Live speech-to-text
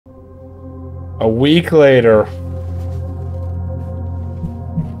A week later.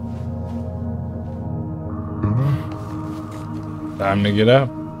 Time to get up.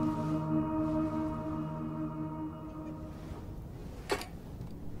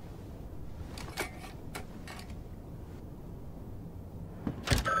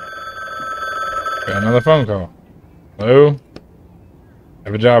 Got another phone call. Hello? I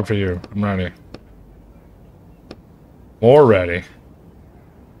have a job for you. I'm ready. More ready.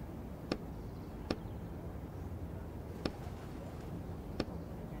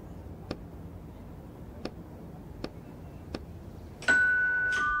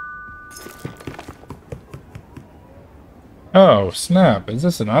 Oh, snap. Is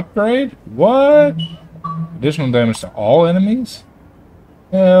this an upgrade? What? Additional damage to all enemies?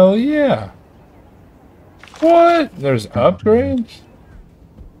 Hell yeah. What? There's upgrades?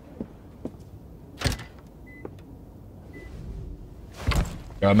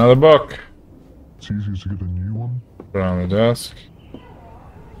 Got another book. It's easy to get a new one. Put it on the desk.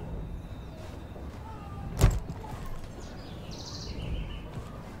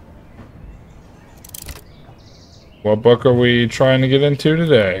 What book are we trying to get into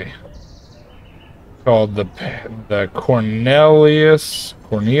today? Called the Cornelius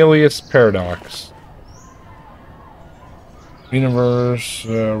Paradox. Universe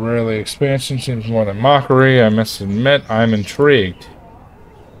rarely expansion seems more than mockery. I must admit, I'm intrigued.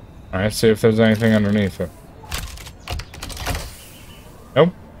 Alright, see if there's anything underneath it.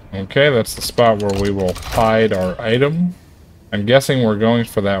 Nope. Okay, that's the spot where we will hide our item. I'm guessing we're going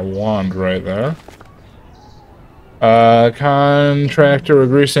for that wand right there. Contractor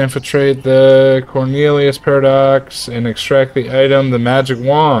agrees to infiltrate the Cornelius Paradox and extract the item, the magic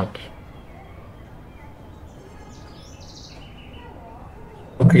wand.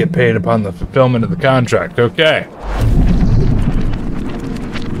 We'll get paid upon the fulfillment of the contract. Okay.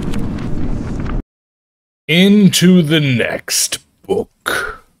 Into the next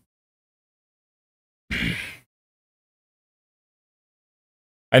book.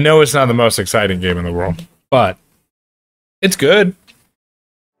 I know it's not the most exciting game in the world, but it's good.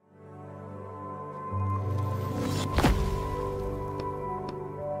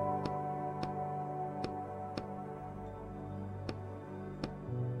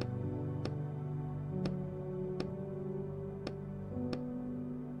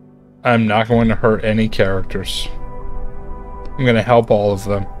 I'm not going to hurt any characters. I'm going to help all of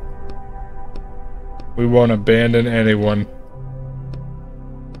them. We won't abandon anyone.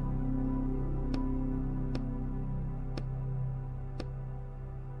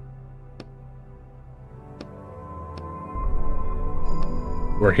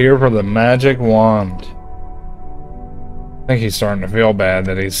 We're here for the magic wand. I think he's starting to feel bad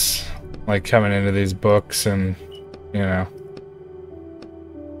that he's like coming into these books and, you know,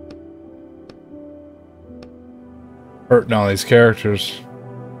 hurting all these characters.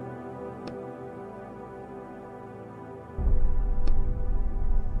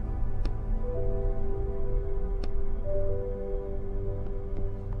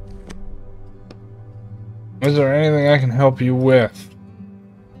 Is there anything I can help you with?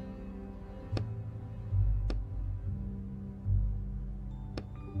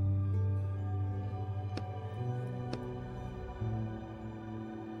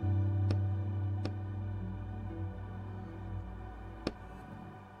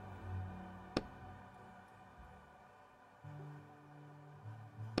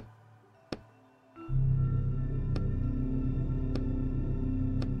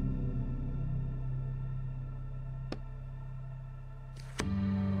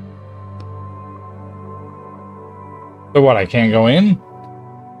 So what, I can't go in?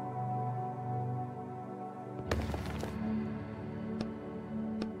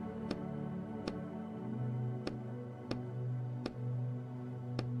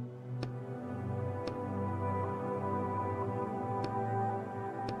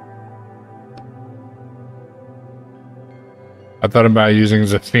 I thought about using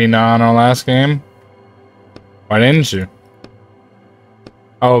Zafina on our last game. Why didn't you?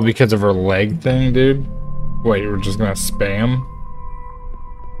 Oh, because of her leg thing, dude? Wait, you were just gonna spam?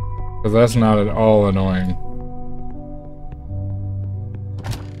 Because that's not at all annoying.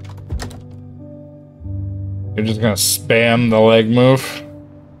 You're just gonna spam the leg move?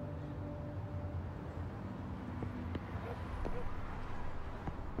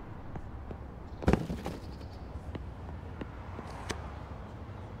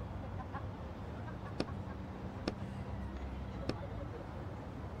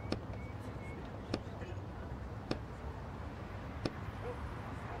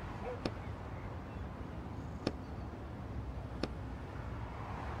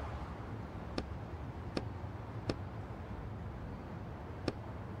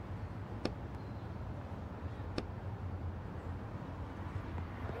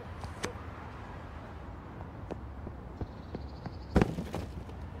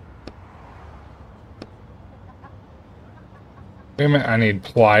 Wait a minute, I need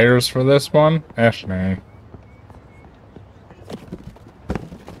pliers for this one? Ashnay.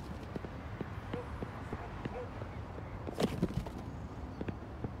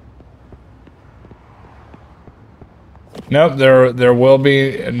 Nope, there will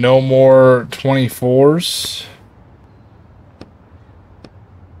be no more 24s.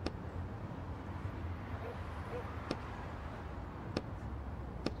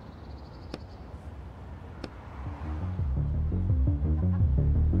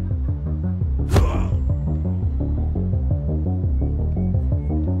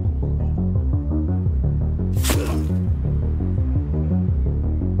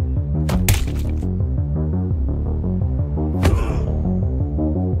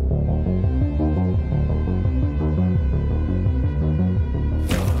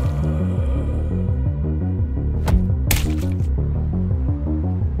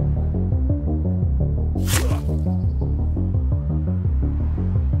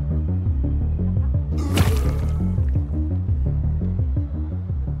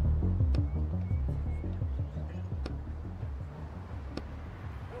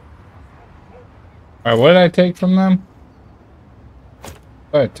 Alright, what did I take from them?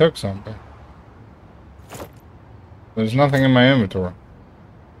 Oh, I took something. There's nothing in my inventory.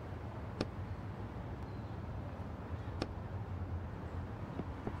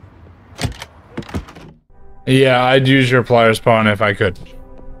 Yeah, I'd use your pliers pawn if I could.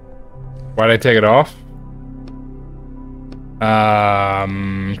 Why'd I take it off?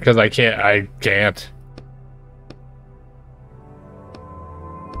 Because I can't. I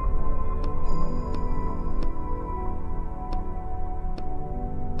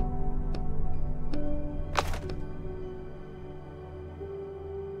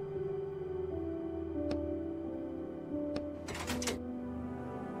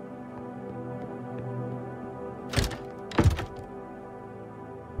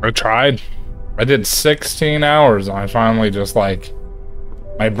tried. I did 16 hours and I finally just like,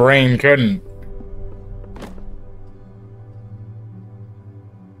 my brain couldn't.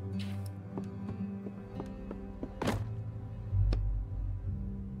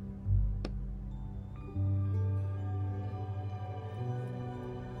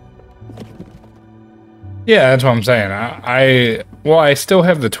 Yeah, that's what I'm saying. Well, I still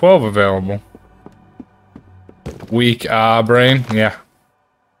have the 12 available. Weak brain, yeah.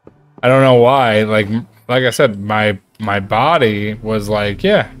 I don't know why. Like I said, my body was like,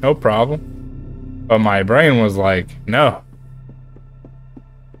 yeah, no problem, but my brain was like, no.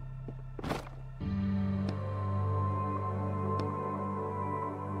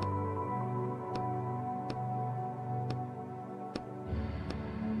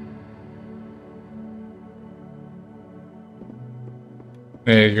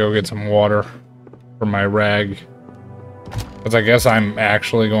 Need to go get some water for my rag. Because I guess I'm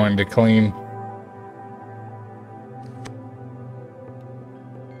actually going to clean.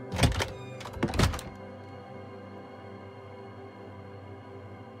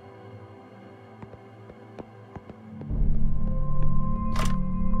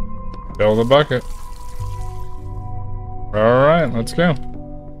 Fill the bucket. Alright, let's go.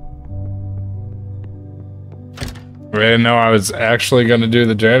 I didn't know I was actually going to do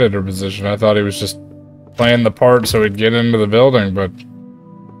the janitor position. I thought he was just playing the part so he'd get into the building, but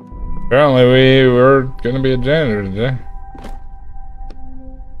apparently we were going to be a janitor today.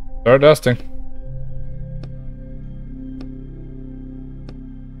 Start dusting.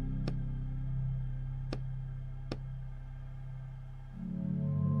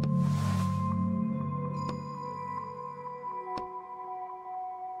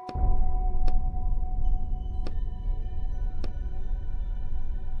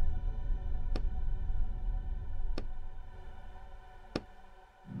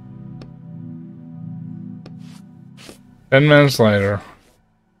 Ten minutes later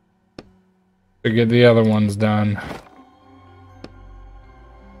to get the other ones done.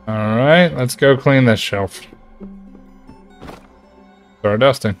 Alright, let's go clean this shelf. Start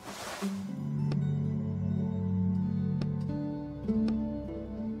dusting.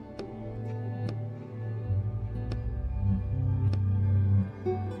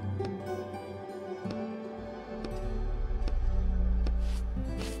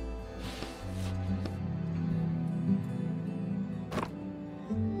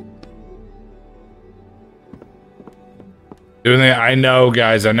 I know,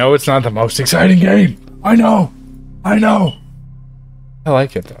 guys. I know it's not the most exciting game. I know. I know. I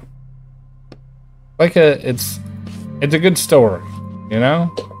like it though. It's a good story, you know?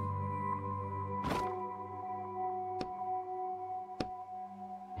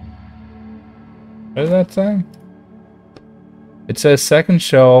 What did that say? It says second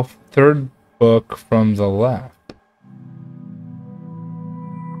shelf, third book from the left.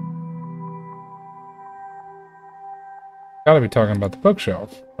 Gotta be talking about the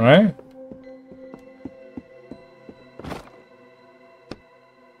bookshelf, right?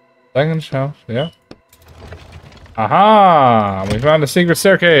 Second shelf, yeah. Aha! We found a secret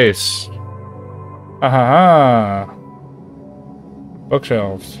staircase! Aha!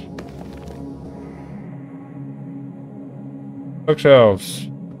 Bookshelves. Bookshelves.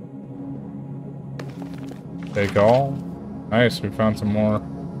 Take all. Nice, we found some more.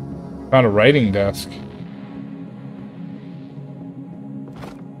 Found a writing desk.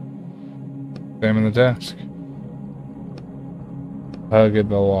 Examine the desk. Hug at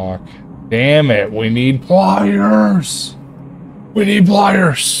the lock. Damn it, we need pliers! We need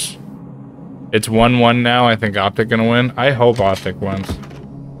pliers! It's 1-1 now. I think Optic gonna win. I hope Optic wins.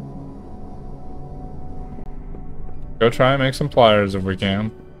 Go try and make some pliers if we can.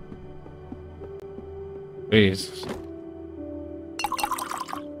 Please.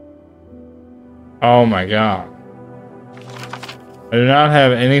 Oh my god. I do not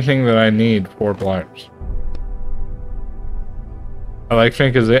have anything that I need for pliers. I like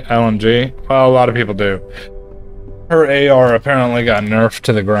Finka's LMG. Well, a lot of people do. Her AR apparently got nerfed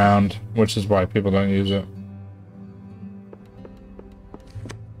to the ground, which is why people don't use it.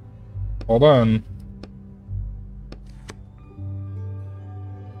 Hold on.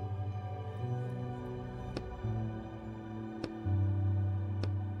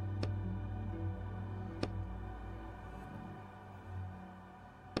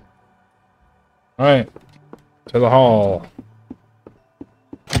 Alright. To the hall.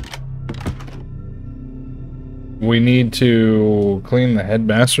 We need to clean the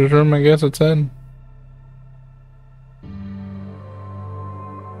headmaster's room, I guess it said.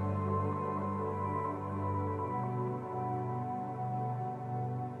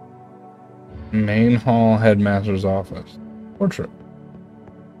 Main hall, headmaster's office. Portrait.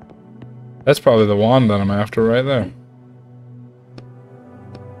 That's probably the wand that I'm after right there.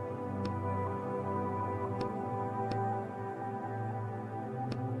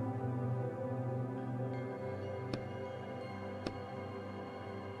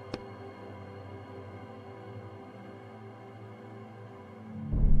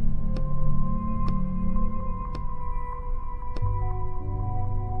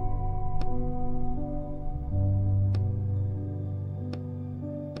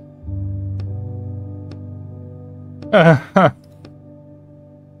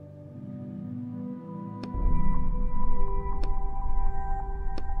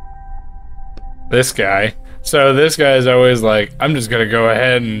 This guy. So this guy is always like, I'm just gonna go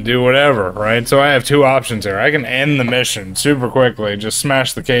ahead and do whatever, right? So I have two options here. I can end the mission super quickly, just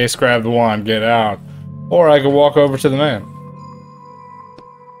smash the case, grab the wand, get out. Or I can walk over to the man.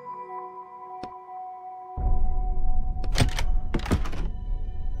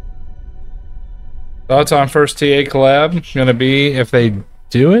 Thoughts on first TA collab? Gonna be if they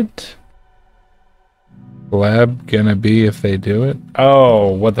do it? Collab gonna be if they do it? Oh,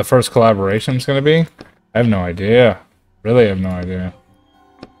 what the first collaboration's gonna be? I have no idea. Really have no idea.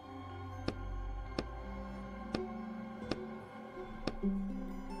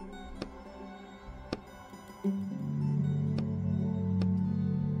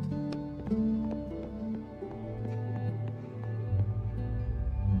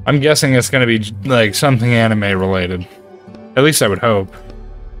 I'm guessing it's gonna be like something anime related. At least I would hope.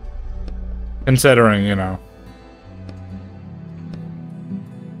 Considering, you know.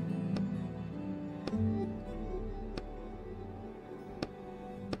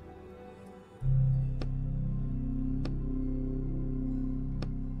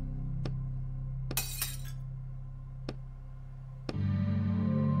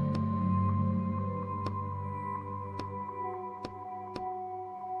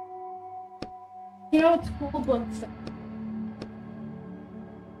 You know, it's cool books.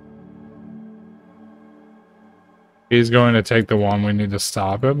 He's going to take the one. We need to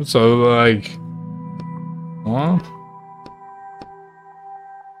stop him. So, like... Well...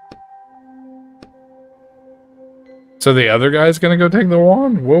 So the other guy's gonna go take the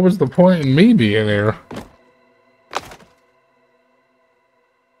wand? What was the point in me being here?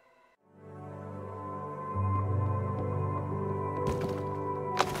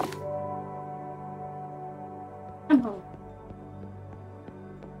 I'm home.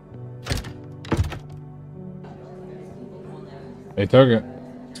 They took it.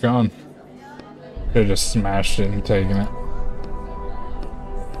 It's gone. Could've just smashed it and taken it.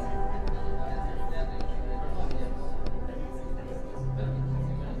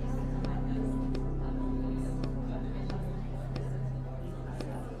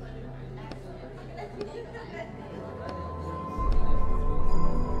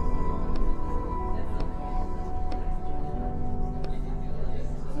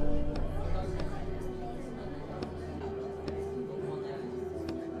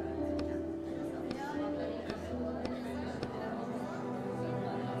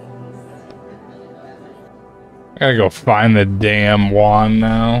 Gotta go find the damn wand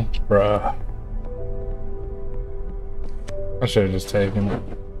now, bruh. I should have just taken it.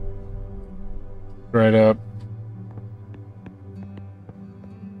 Right up.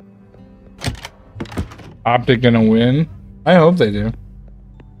 Optic gonna win? I hope they do.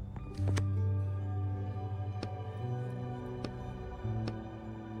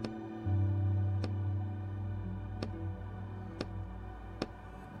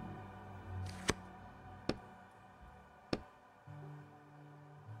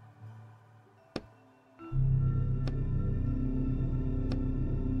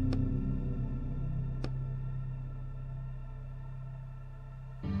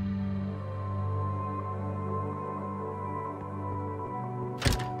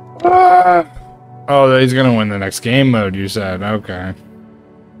 Ah! Oh, he's gonna win the next game mode, you said. Okay.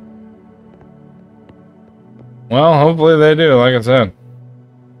 Well, hopefully they do, like I said.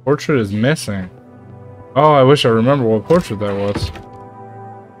 Portrait is missing. Oh, I wish I remember what portrait that was.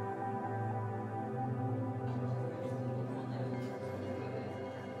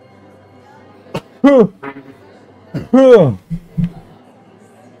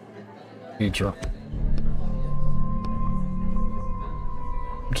 Teacher.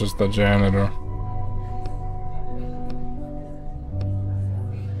 Just the janitor.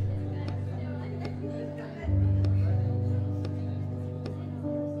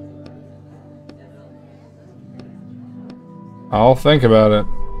 I'll think about it.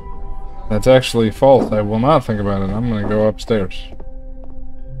 That's actually false. I will not think about it. I'm gonna go upstairs.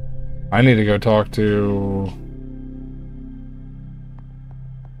 I need to go talk to...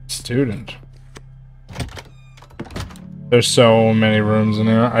 student. There's so many rooms in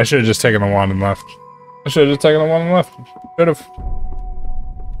here. I should have just taken the wand and left. I should have just taken the wand and left. Should have.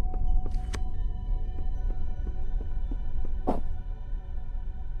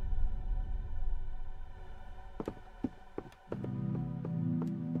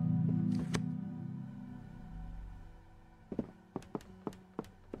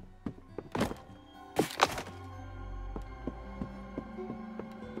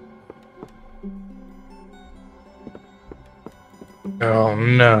 Oh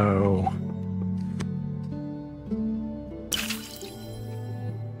no.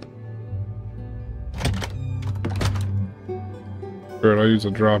 Good, I'll use a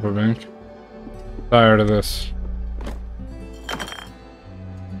drop of ink. Tired of this.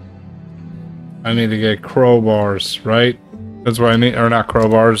 I need to get crowbars, right? That's what I need, or not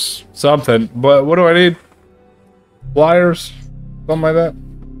crowbars, something. But what do I need? Pliers? Something like that?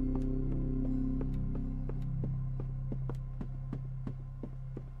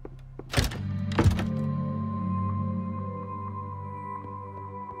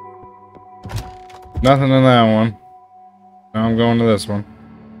 Nothing in that one. Now I'm going to this one.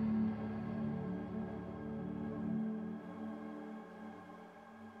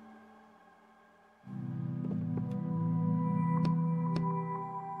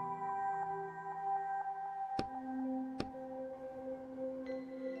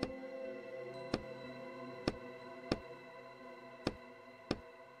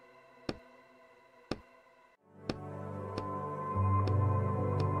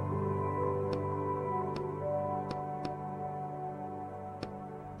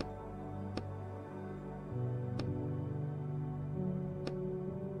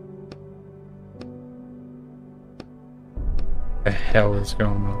 The hell is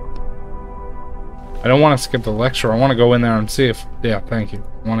going on? I don't want to skip the lecture. I want to go in there and see if... Yeah, thank you.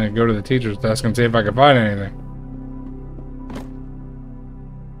 I want to go to the teacher's desk and see if I can find anything.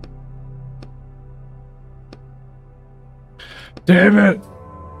 Damn it!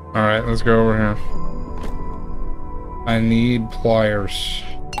 Alright, let's go over here. I need pliers.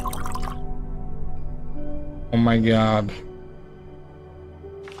 Oh my god.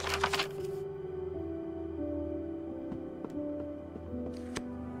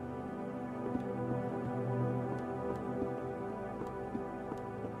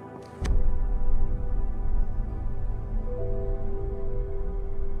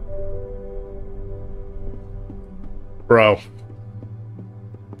 Bro.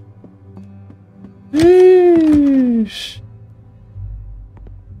 Yeesh.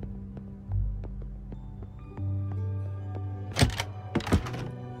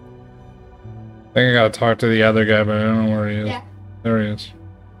 I think I gotta talk to the other guy, but I don't know where he is. Yeah. There he is.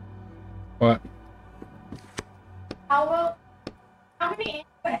 What? How many?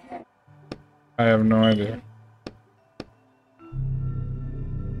 I have no idea.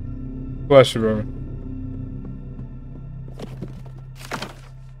 Bless you, brother.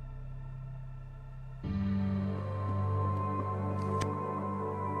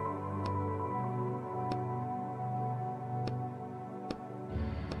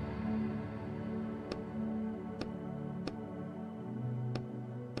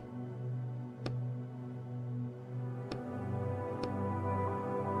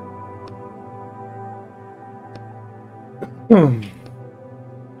 I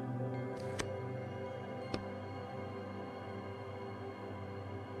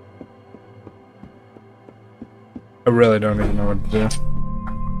really don't even know what to do.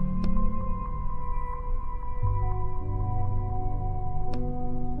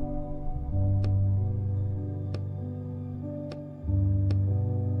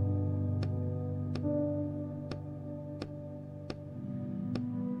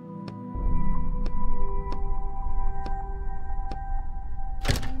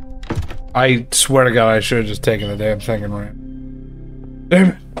 I swear to God, I should have just taken the damn thing and ran. Damn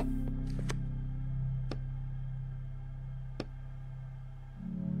it.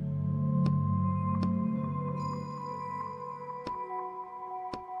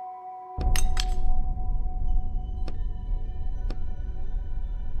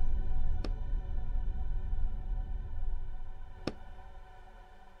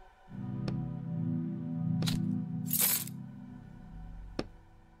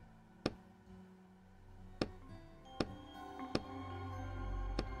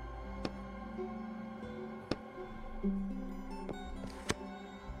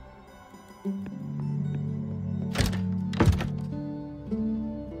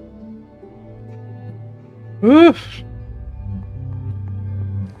 Oof.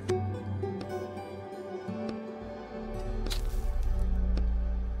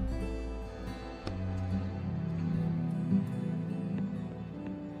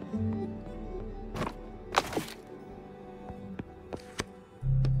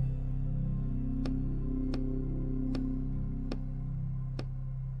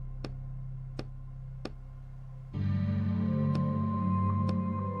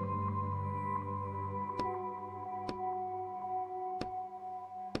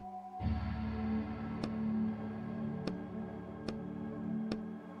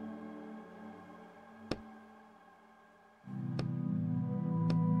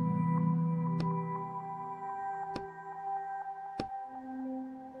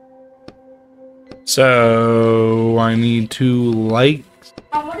 So I need to light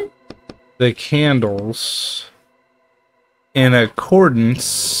the candles in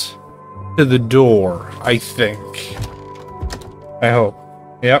accordance to the door, I think. I hope.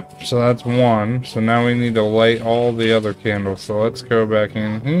 Yep, so that's one. So now we need to light all the other candles. So let's go back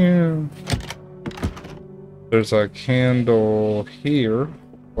in here. There's a candle here.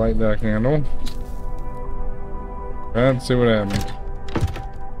 Light that candle. Let's see what happens.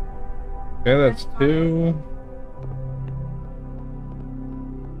 Okay, that's two.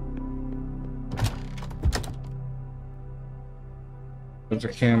 There's a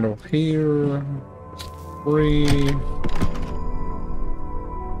candle here. Three.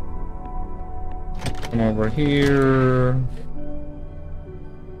 Come over here.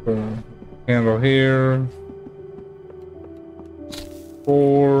 Put a candle here.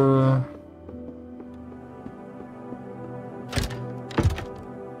 Four.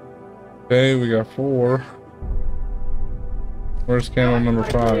 Okay, we got four. Where's candle number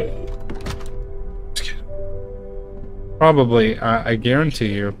 5? Probably, I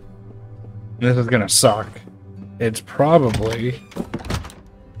guarantee you, this is gonna suck. It's probably...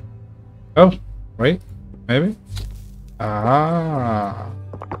 Oh, wait, maybe? Ah.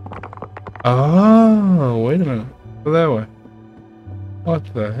 Oh, wait a minute. Go that way.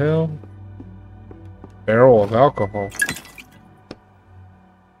 What the hell? Barrel of alcohol.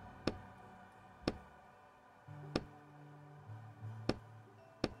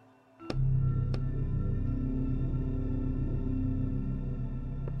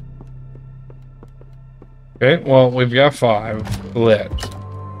 Okay, well, we've got 5 lit.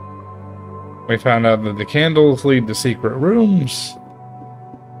 We found out that the candles lead to secret rooms.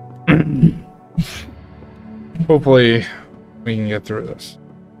 Hopefully, we can get through this.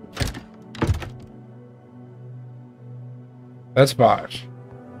 That's 5.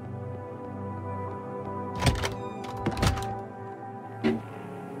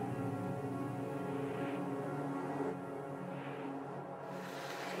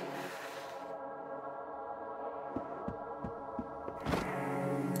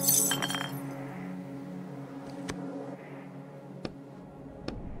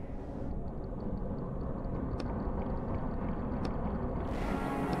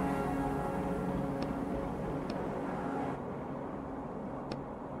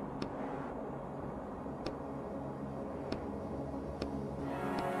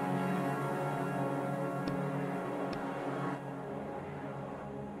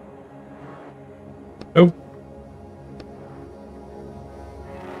 Oh.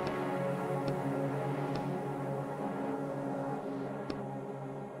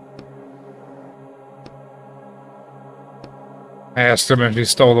 I asked him if he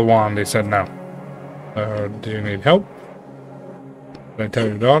stole the wand. He said no. Do you need help? Did I tell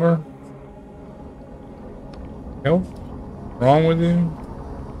your daughter? Help? What's wrong with you?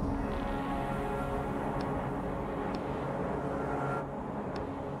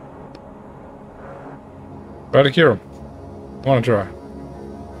 Try to cure him. I want to try.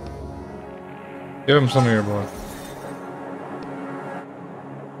 Give him some of your blood.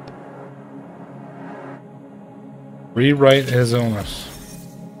 Rewrite his illness.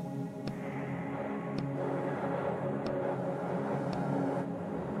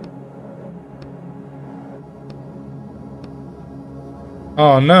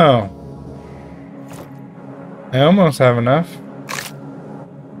 Oh no. I almost have enough.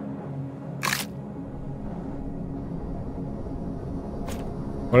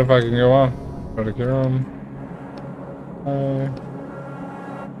 What if I can go on? Try to cure him.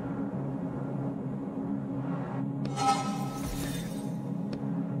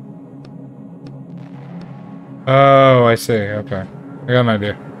 Oh, I see. Okay. I got an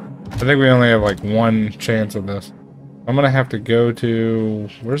idea. I think we only have like one chance of this. I'm gonna have to go to...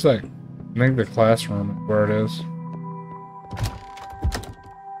 Where's that? I think the classroom is where it is.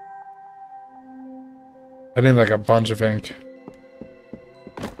 I need like a bunch of ink.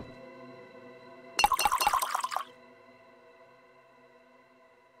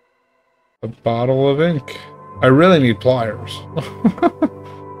 A bottle of ink. I really need pliers.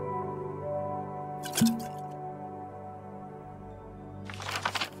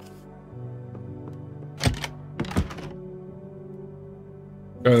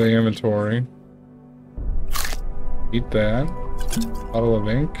 Go to the inventory. Eat that. Bottle of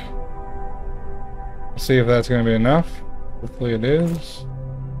ink. See if that's going to be enough. Hopefully it is.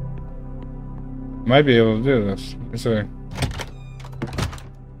 Might be able to do this. Let me see.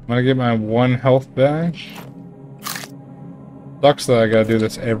 I'm gonna get my 1 health back. Sucks that I gotta do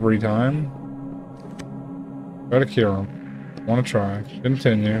this every time. Try to cure him. Wanna try.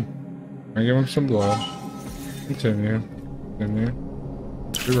 Continue. I give him some blood. Continue. Continue.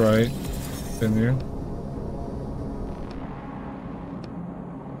 You're right. Continue.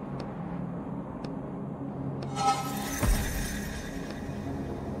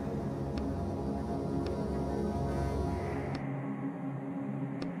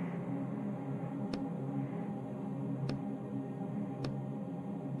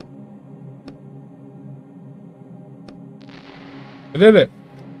 I did it.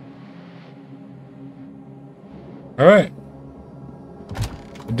 All right.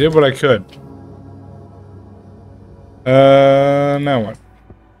 I did what I could. Now what?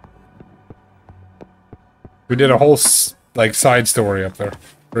 We did a whole like side story up there.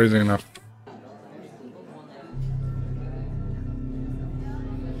 Crazy enough.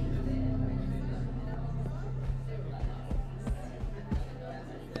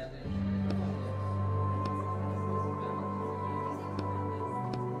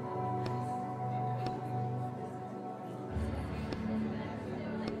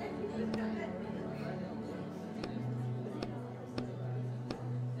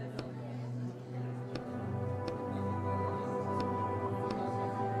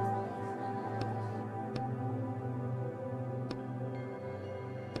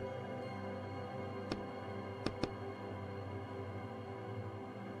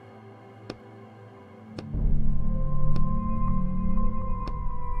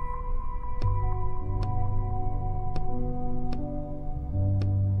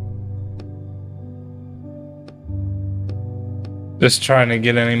 Just trying to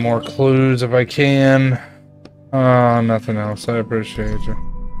get any more clues if I can. Oh, nothing else. I appreciate you.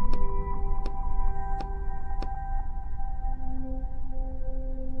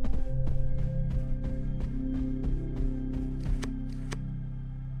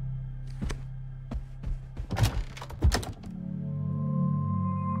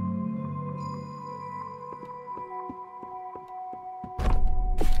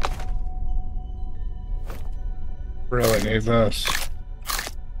 Really need this.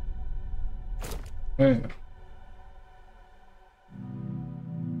 Wait.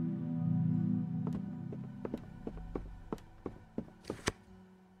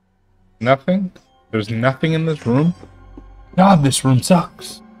 Nothing? There's nothing in this room? God, this room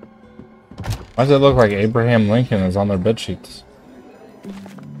sucks. Why does it look like Abraham Lincoln is on their bedsheets?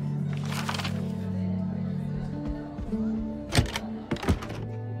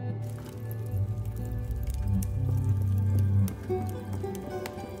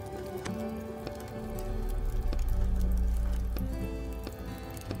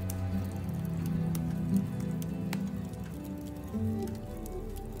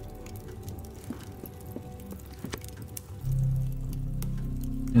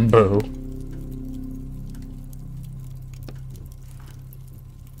 Boo.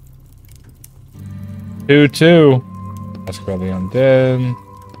 Two. Ask about the undead.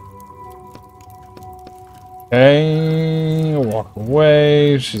 Okay, walk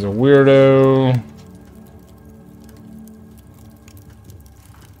away. She's a weirdo.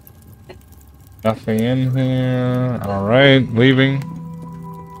 Nothing in here. Alright, leaving.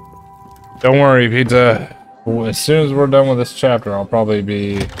 Don't worry, Pizza. As soon as we're done with this chapter, I'll probably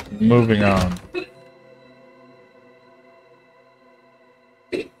be moving on.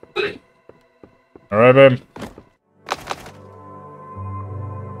 Alright, babe.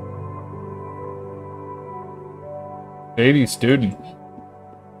 Shady student.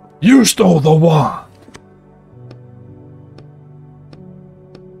 You stole the wand!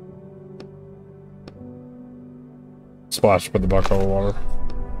 Splash, put the bucket of water.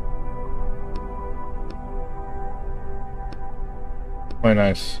 Quite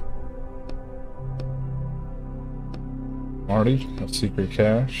nice. Marty, a secret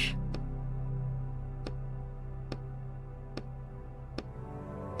cache.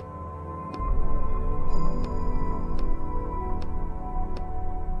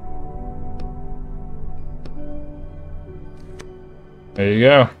 There you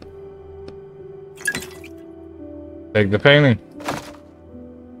go. Take the painting.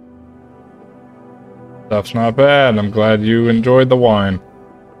 Stuff's not bad. I'm glad you enjoyed the wine.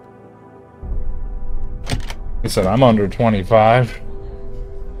 He said, I'm under 25.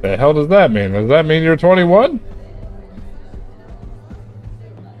 The hell does that mean? Does that mean you're 21?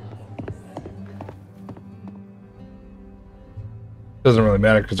 Doesn't really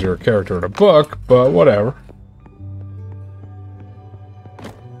matter because you're a character in a book, but whatever.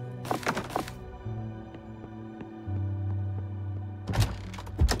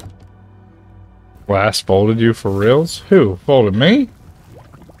 Glass folded you for reals? Who? Folded me?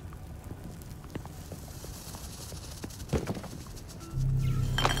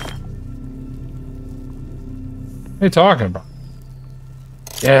 What are you talking about?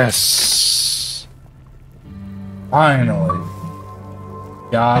 Yes! Finally!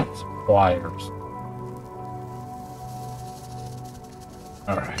 Got pliers.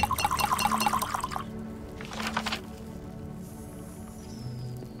 Alright.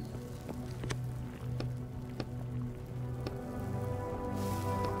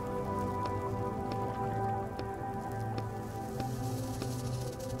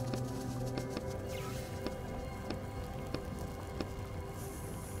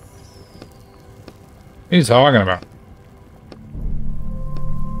 What are you talking about?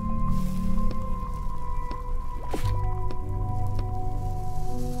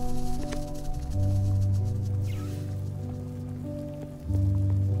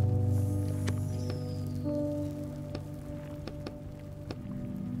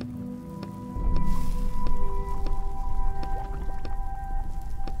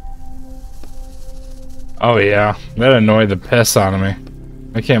 Oh yeah, that annoyed the piss out of me.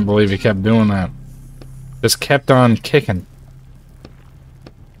 I can't believe he kept doing that. Just kept on kicking.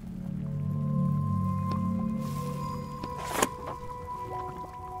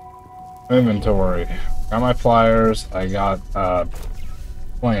 Inventory. Got my pliers. I got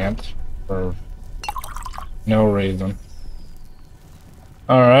plant for no reason.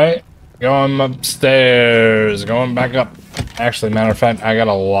 Alright. Going upstairs. Going back up. Actually, matter of fact, I got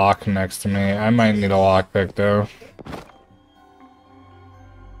a lock next to me. I might need a lockpick though.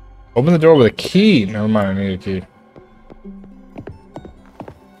 Open the door with a key. Never mind, I need a key.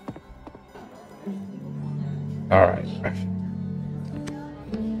 Alright.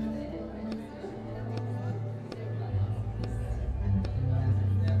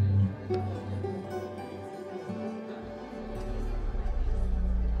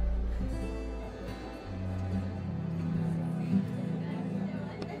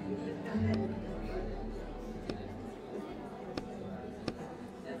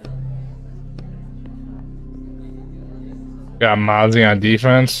 Got Mozzie on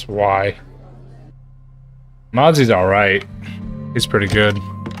defense? Why? Mozzie's alright. He's pretty good.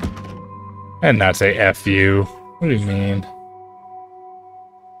 And not say F you. What do you mean?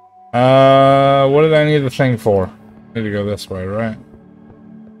 What did I need the thing for? Need to go this way, right?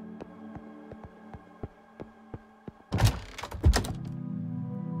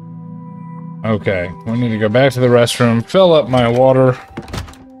 Okay, we need to go back to the restroom, fill up my water.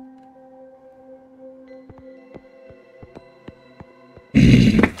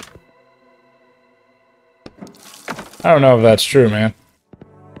 I don't know if that's true, man.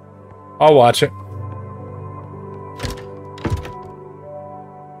 I'll watch it.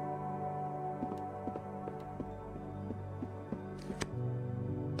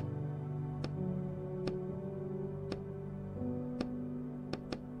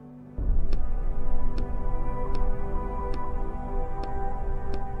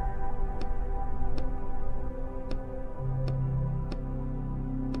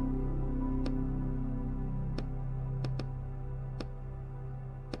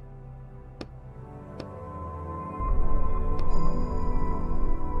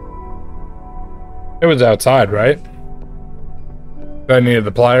 It was outside, right? I needed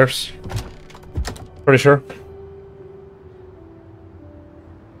the pliers. Pretty sure.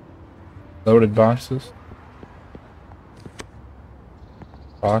 Loaded boxes.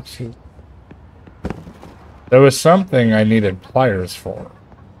 Boxes. There was something I needed pliers for.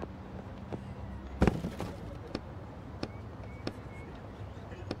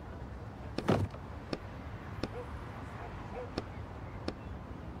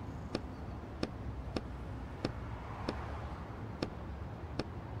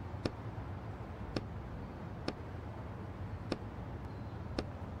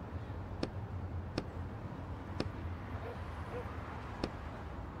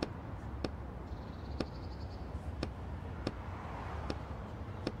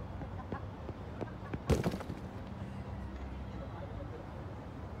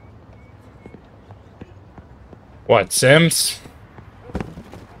 What, Sims?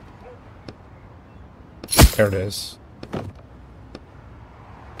 There it is.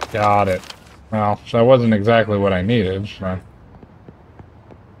 Got it. Well, that wasn't exactly what I needed, but...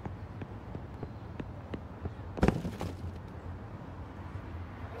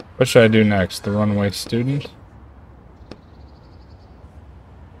 What should I do next? The runaway student?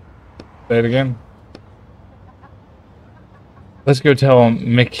 Say it again. Let's go tell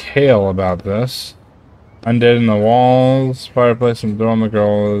Mikhail about this. Undead in the walls, fireplace, and door on the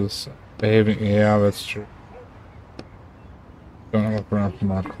girl is behaving. Yeah, that's true. Don't look around for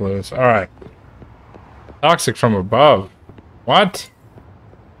more clues. Alright. Toxic from above. What?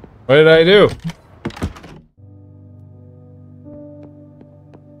 What did I do?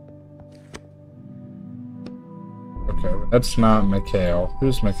 Okay, that's not Mikhail.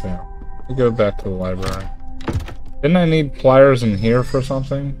 Who's Mikhail? Let me go back to the library. Didn't I need pliers in here for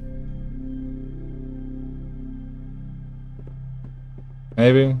something?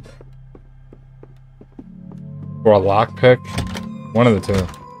 Maybe? Or a lockpick? One of the two.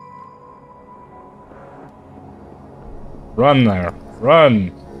 Run there.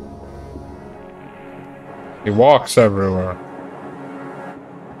 Run! He walks everywhere.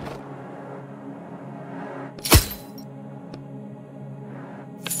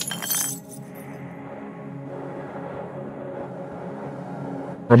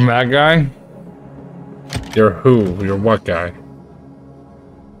 From that guy? You're who? You're what guy?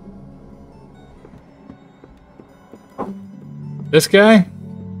 This guy?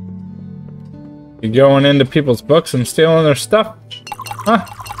 You going into people's books and stealing their stuff? Huh?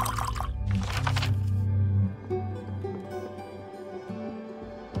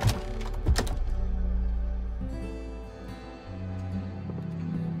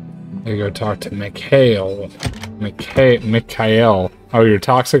 You go talk to Mikhail. Mikhail. Oh, you're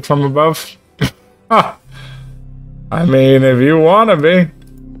toxic from above? Huh. I mean, if you want to be.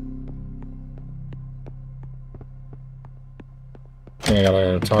 I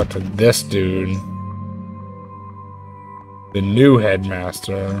gotta talk to this dude. The new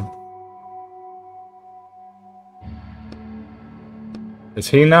headmaster. Is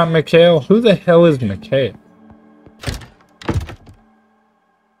he not Mikhail? Who the hell is Mikhail?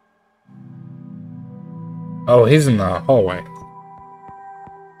 Oh, he's in the hallway.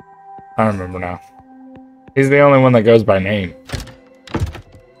 I remember now. He's the only one that goes by name.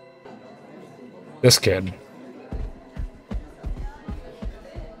 This kid.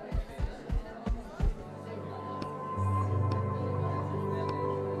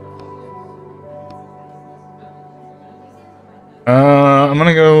 I'm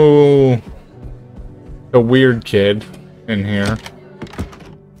gonna go the weird kid in here.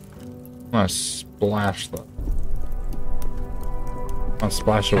 I'm gonna splash the. I'll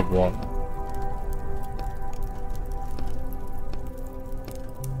splash it with water.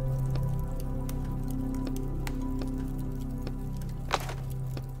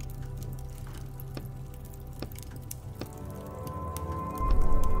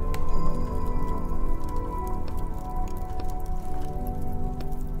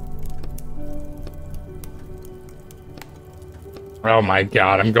 Oh my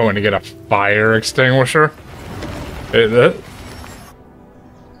god, I'm going to get a fire extinguisher.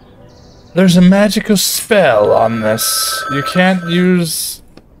 There's a magical spell on this. You can't use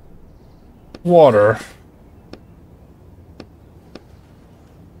water.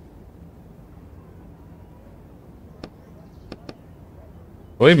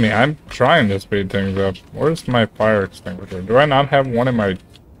 Believe me, I'm trying to speed things up. Where's my fire extinguisher? Do I not have one in my,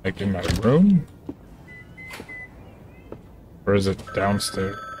 like, in my room? Or is it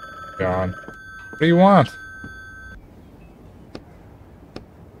downstairs? God. What do you want?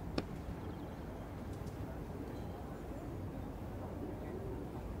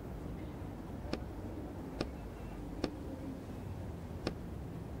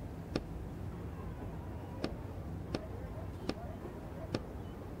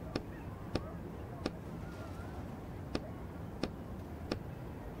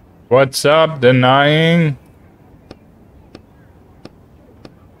 What's up, denying?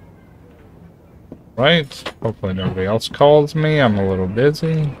 Right. Hopefully nobody else calls me. I'm a little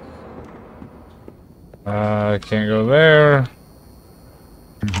busy. I can't go there.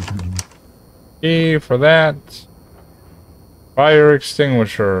 Key for that. Fire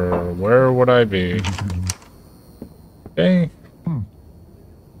extinguisher. Where would I be? Okay.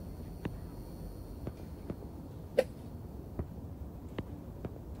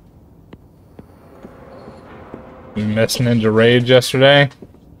 You missed Ninja Rage yesterday?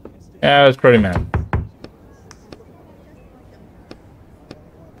 Yeah, I was pretty mad.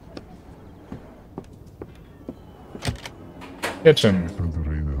 Kitchen.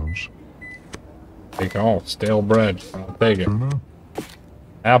 Take all. Stale bread. I'll take it.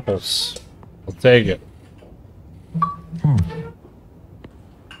 Apples. I'll take it.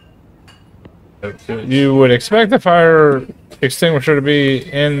 You would expect the fire extinguisher to be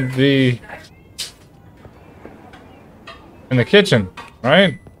in the kitchen,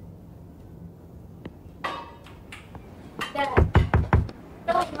 right?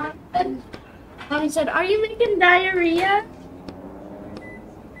 Mommy said, "Are you making diarrhea?"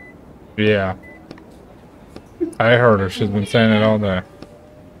 Yeah. I heard her. She's been saying it all day.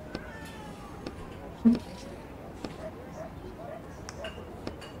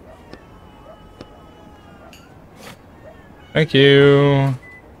 Thank you.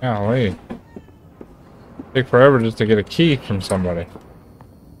 Golly. Take forever just to get a key from somebody.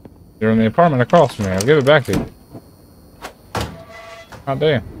 You're in the apartment across from me. I'll give it back to you. God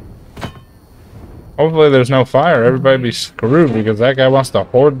damn. Hopefully there's no fire. Everybody be screwed because that guy wants to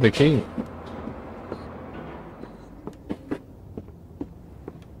hoard the key.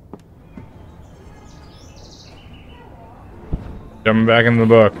 Jumping back into the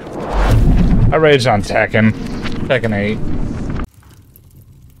book. I raged on Tekken. Tekken 8.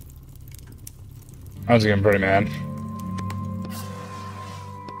 I was getting pretty mad.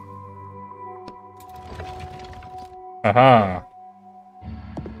 Aha.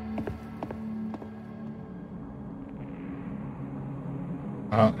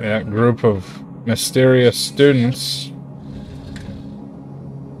 Yeah, group of mysterious students.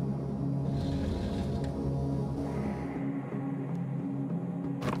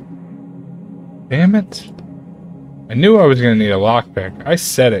 Damn it. I knew I was gonna need a lockpick. I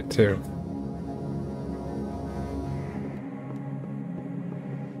said it too.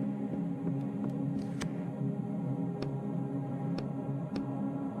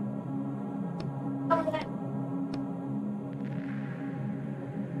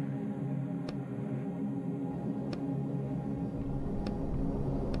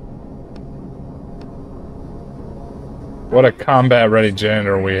 What a combat-ready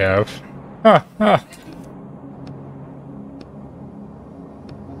janitor we have. Ha ha.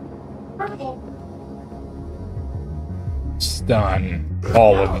 Stun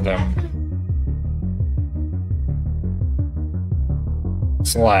all of them.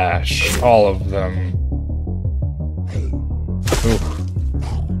 Slash all of them. Oof.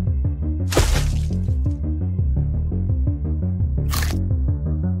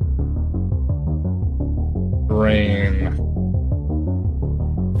 Rain.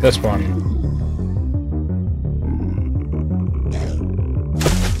 This one.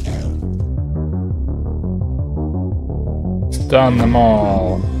 Stun them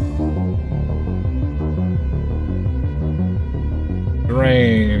all.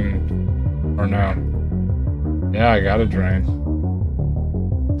 Drain. Or no. Yeah, I got a drain.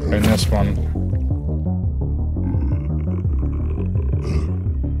 Drain this one.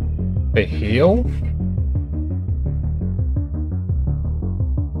 They heal?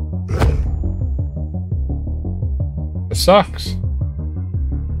 It sucks.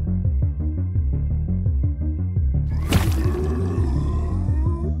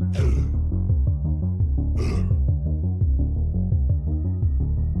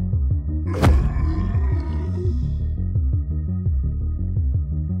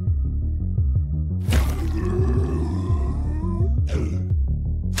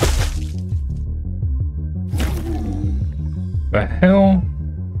 The hell?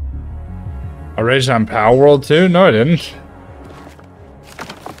 I raged on Power World too? No, I didn't.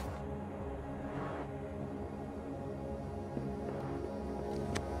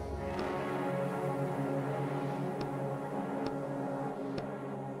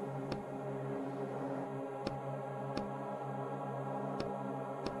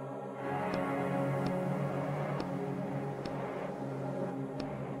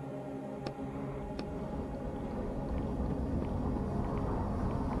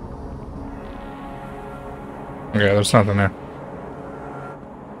 Okay, there's nothing there.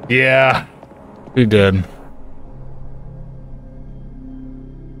 Yeah, he did.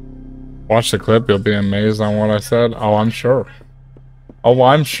 Watch the clip, you'll be amazed on what I said. Oh, I'm sure. Oh,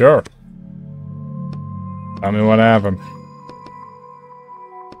 I'm sure. Tell me what happened.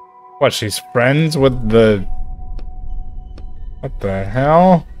 What, she's friends with the... What the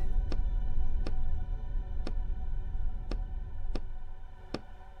hell?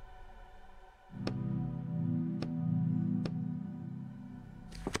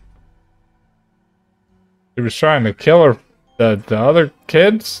 He was trying to kill her. The other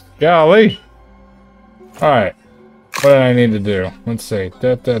kids? Golly. Alright. What do I need to do? Let's see. We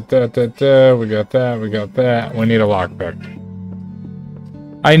got that, we got that. We need a lockpick.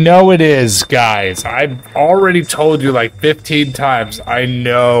 I know it is, guys. I've already told you like 15 times. I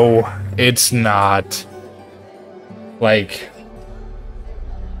know it's not, like,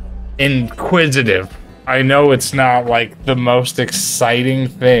 inquisitive. I know it's not, like, the most exciting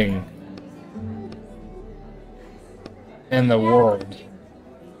thing in the world.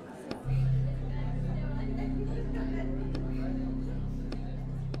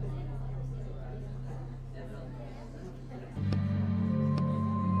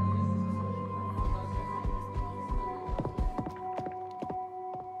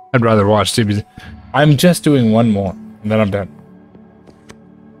 I'd rather watch TV. I'm just doing one more, and then I'm done.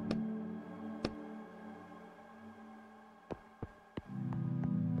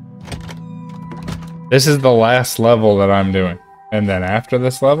 This is the last level that I'm doing. And then after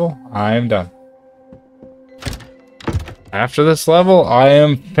this level, I am done. After this level, I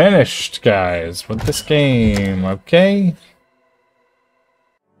am finished, guys, with this game, okay?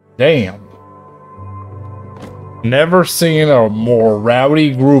 Damn. Never seen a more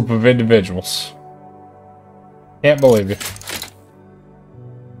rowdy group of individuals. Can't believe it.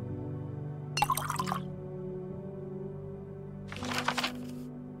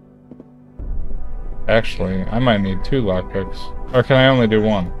 Actually, I might need 2 lockpicks. Or can I only do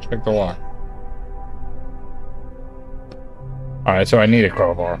 1? Pick the lock. Alright, so I need a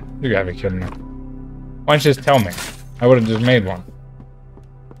crowbar. You gotta be kidding me. Why don't you just tell me? I would have just made one.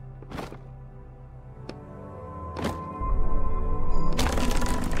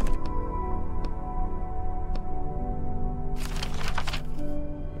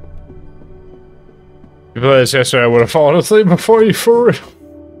 If you played this yesterday, I would have fallen asleep before you for real.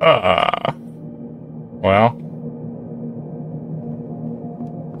 Well.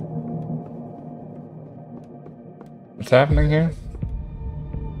 What's happening here?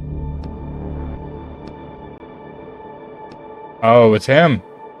 Oh, it's him.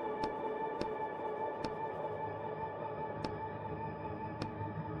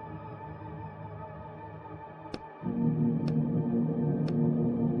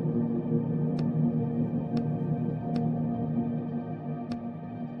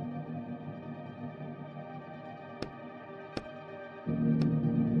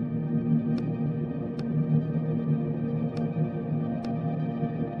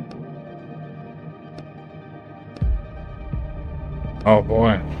 Oh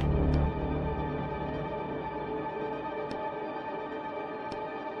boy.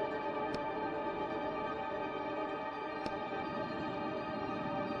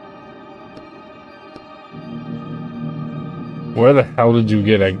 Where the hell did you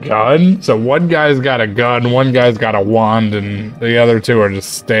get a gun? So one guy's got a gun, one guy's got a wand, and the other 2 are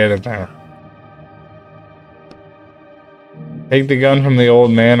just standing there. Take the gun from the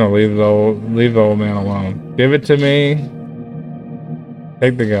old man or leave the old man alone. Give it to me.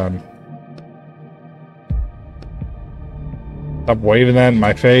 Take the gun. Stop waving that in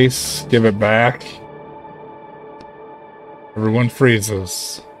my face. Give it back. Everyone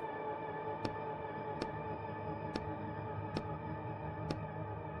freezes.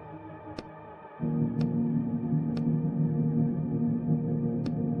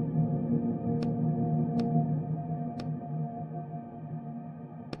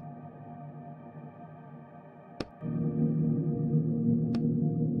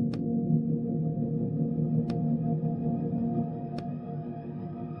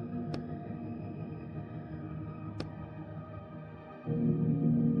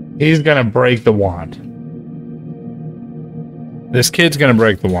 He's gonna break the wand. This kid's gonna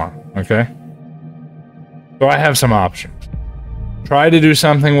break the wand, okay? So I have some options. Try to do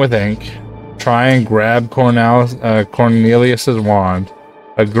something with ink. Try and grab Cornelius's wand.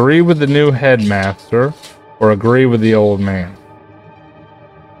 Agree with the new headmaster, or agree with the old man.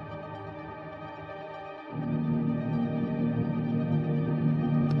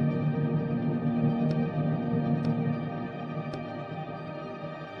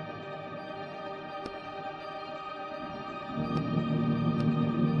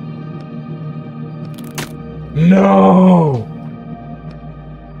 No!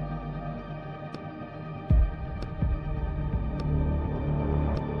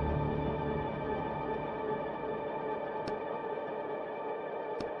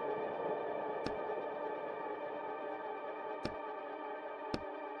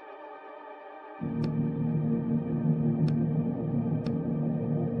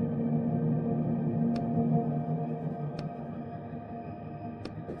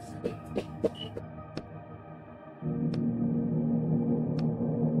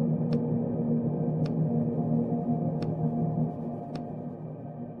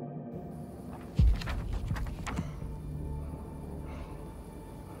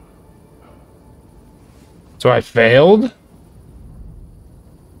 So I failed?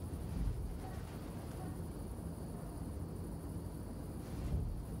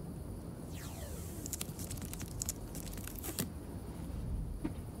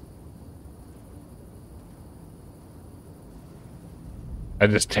 I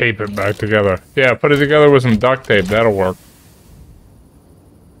just tape it back together. Yeah, put it together with some duct tape. That'll work.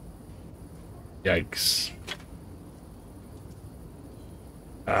 Yikes.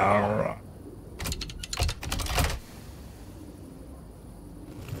 Alright.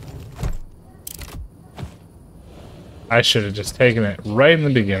 I should have just taken it right in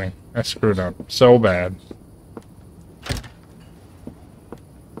the beginning. I screwed up so bad.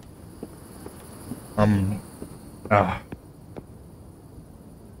 Ah.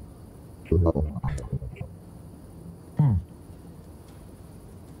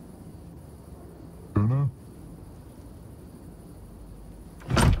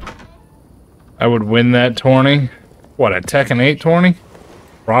 I would win that tourney. What, a Tekken 8 tourney?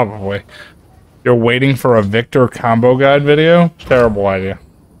 Probably. You're waiting for a Victor combo guide video? Terrible idea.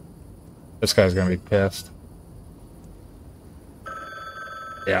 This guy's gonna be pissed.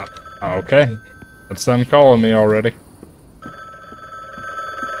 Yeah. Okay. That's them calling me already.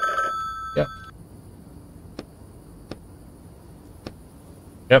 Yep.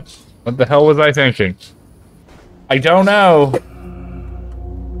 Yep. What the hell was I thinking? I don't know.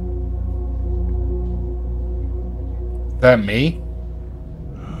 Is that me?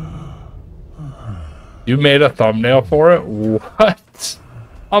 You made a thumbnail for it? What?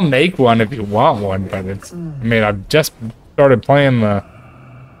 I'll make one if you want one, but it's... I mean, I've just started playing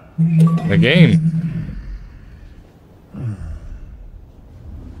the game.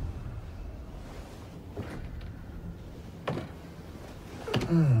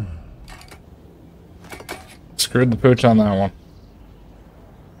 Screwed the pooch on that one.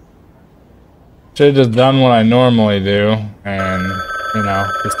 Should've just done what I normally do, and, you know,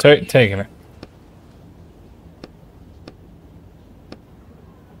 just taking it.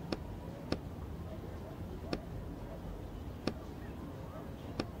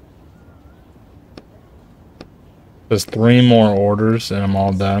 There's 3 more orders, and I'm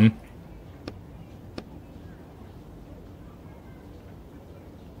all done.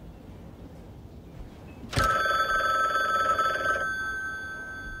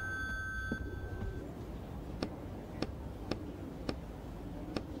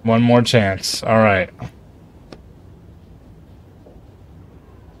 One more chance. All right.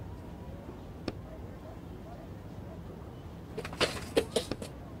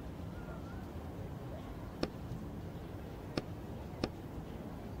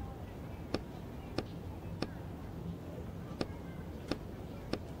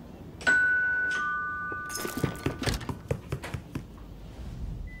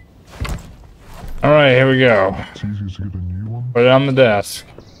 All right, here we go. It's easier to get a new one. Put it on the desk.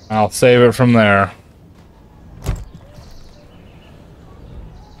 I'll save it from there.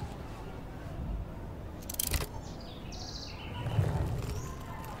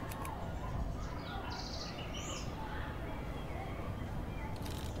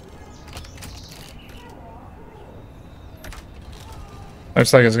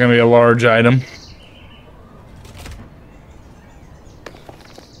 Looks like it's going to be a large item.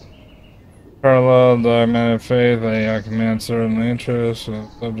 Parallel, documented faith, I command certain interests,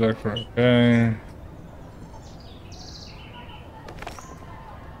 subject for okay.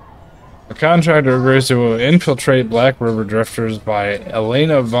 A contractor agrees to infiltrate Black River Drifters by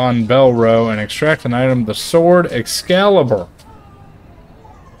Elena von Belro and extract an item, the sword Excalibur.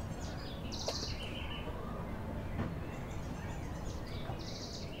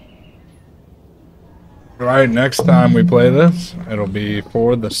 Alright, next time we play this, it'll be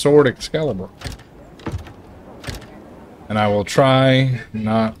for the sword Excalibur. And I will try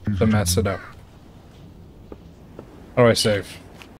not to mess it up. How do I save?